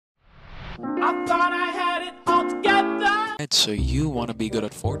I thought I had it all together. So you want to be good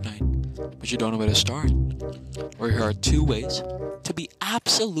at Fortnite, but you don't know where to start. Well, here are 2 ways to be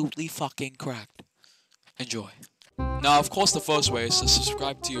absolutely fucking cracked. Enjoy. Now, of course, the first way is to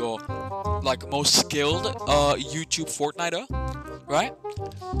subscribe to your, most skilled YouTube Fortniter, right?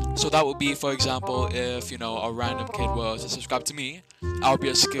 So that would be, for example, if, a random kid was to subscribe to me, I'll be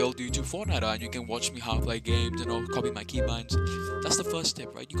a skilled YouTube Fortniter, and you can watch me how I play games, copy my keybinds. That's the first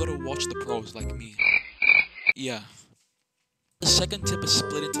tip, right? You gotta watch the pros like me. Yeah. The second tip is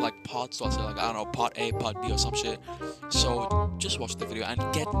split into parts, so I'll say I don't know, part A, part B or some shit. So just watch the video and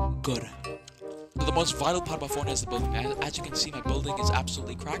get good. So the most vital part about Fortnite is the building. As you can see, my building is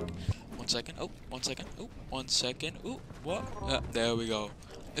absolutely cracked. 1 second. Oh, 1 second. Oh, 1 second. Oh, what? There we go.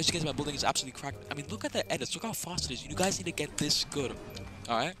 As you can see, my building is absolutely cracked. I mean, look at the edits. Look how fast it is. You guys need to get this good.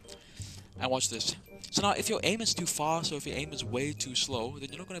 Alright? And watch this. So now, if your aim is too fast or if your aim is way too slow, then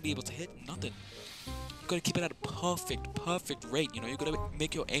you're not going to be able to hit nothing. You gotta keep it at a perfect rate, you gotta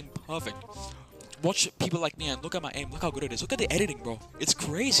make your aim perfect. Watch people like me and look at my aim, look how good it is. Look at the editing, bro. It's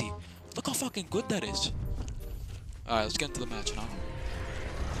crazy. Look how fucking good that is. Alright, let's get into the match now.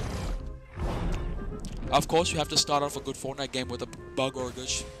 Of course, you have to start off a good Fortnite game with a bug or a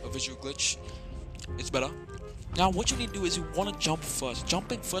glitch, a visual glitch. It's better. Now, what you need to do is you want to jump first.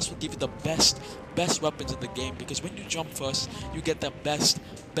 Jumping first will give you the best weapons in the game, because when you jump first, you get the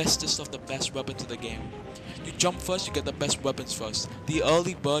bestest of the best weapons in the game. You jump first, you get the best weapons first. The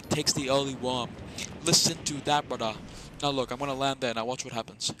early bird takes the early worm. Listen to that, brother. Now look, I'm gonna land there. Now watch what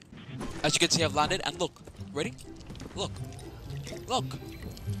happens. As you can see, I've landed, and look. Ready? Look. Look.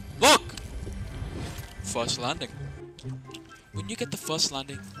 Look! First landing. When you get the first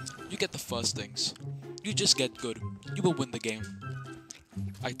landing, you get the first things. You just get good. You will win the game.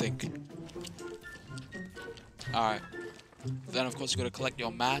 I think. Alright. Then of course you gotta collect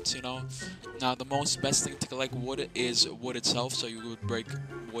your mats, Now the best thing to collect wood is wood itself, so you would break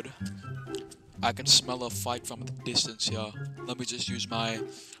wood. I can smell a fight from the distance here. Let me just use my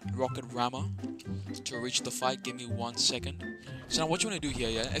rocket rammer to reach the fight. Give me 1 second. So now what you wanna do here,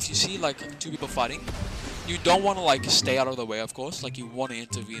 yeah? If you see 2 people fighting, you don't want to stay out of the way, of course. You want to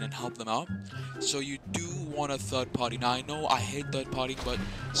intervene and help them out. So you do want a third party. Now I know I hate third party, but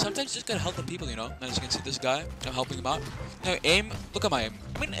sometimes you just gotta help the people, And as you can see, this guy, I'm helping him out. Now aim, look at my aim.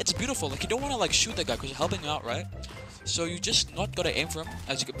 I mean, it's beautiful. You don't want to shoot that guy because you're helping him out, right? So you just not gotta aim for him.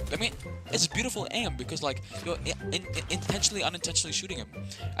 As you can, I mean, it's beautiful aim because you're intentionally, unintentionally shooting him.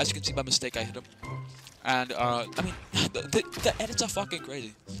 As you can see, by mistake I hit him. And I mean, the edits are fucking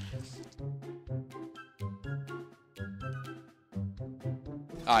crazy.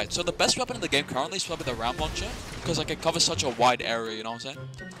 Alright, so the best weapon in the game currently is probably the ramp launcher, because it covers such a wide area, you know what I'm saying?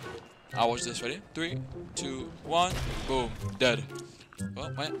 I'll watch this, ready? 3, 2, 1, boom, dead.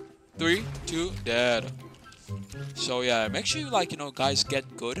 Oh, wait. 3, 2, dead. So yeah, make sure you guys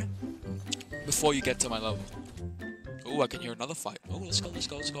get good before you get to my level. Oh, I can hear another fight. Oh, let's go.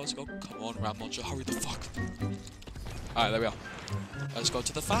 Come on, ramp launcher, hurry the fuck. Alright, there we go. Let's go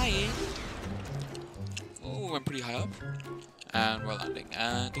to the fight. Oh, we went pretty high up. And we're landing.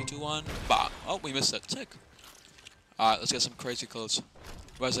 And 3, 2, 1. Bah! Oh, we missed it. Sick. Alright, let's get some crazy kills.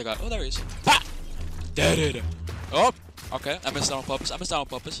 Where's the guy? Oh, there he is. Bah! Dead. Oh! Okay, I missed that on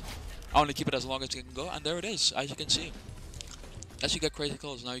purpose. I only keep it as long as it can go. And there it is, as you can see. As you get crazy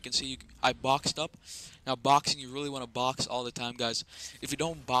kills. Now you can see I boxed up. Now boxing, you really want to box all the time, guys. If you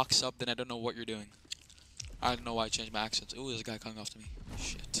don't box up, then I don't know what you're doing. I don't know why I changed my accents. Ooh, there's a guy coming after me.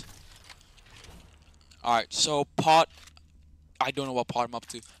 Shit. Alright, so I don't know what part I'm up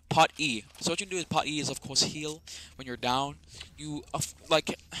to. Part E. So what you can do is part E is of course heal when you're down. You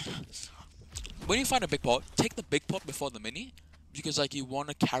when you find a big pot, take the big pot before the mini, because you want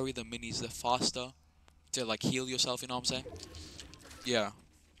to carry the minis the faster to heal yourself. You know what I'm saying? Yeah.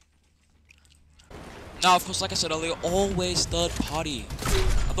 Now of course, like I said earlier, always third party.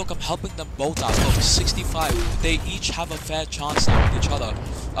 And look, I'm helping them both out. Look, 65. They each have a fair chance now with each other.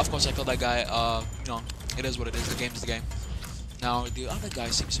 Of course, I killed that guy. It is what it is. The game's the game. Now, the other guy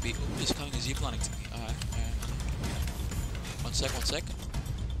seems to be... Ooh, he's coming, he's planning to me. Alright. 1 sec.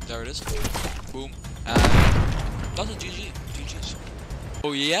 There it is. Boom. And... that's a GG. GG's.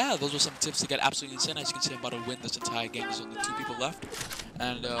 Oh yeah, those were some tips to get absolutely insane. As you can see, I'm about to win this entire game. There's only 2 people left.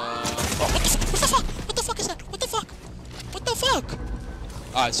 And, oh, what the fuck? What the fuck is that? What the fuck?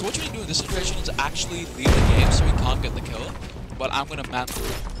 Alright, so what you need to do in this situation is actually leave the game so we can't get the kill. But I'm gonna man through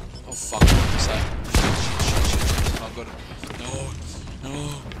it. Oh fuck, what is that? Shit. Oh, good.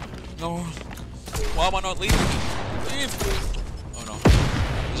 No. Why am I not leaving? Leave! Oh no.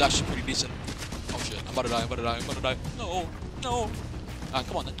 It's actually pretty decent. Oh shit, I'm about to die. No.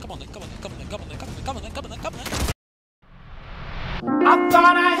 Come on then, come on then, come on then, come on then, come on then, come on then, come on then, come on then, come on then. I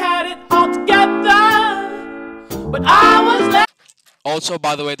thought I had it all together, but I was left. Also,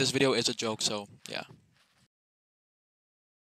 by the way, this video is a joke, so yeah.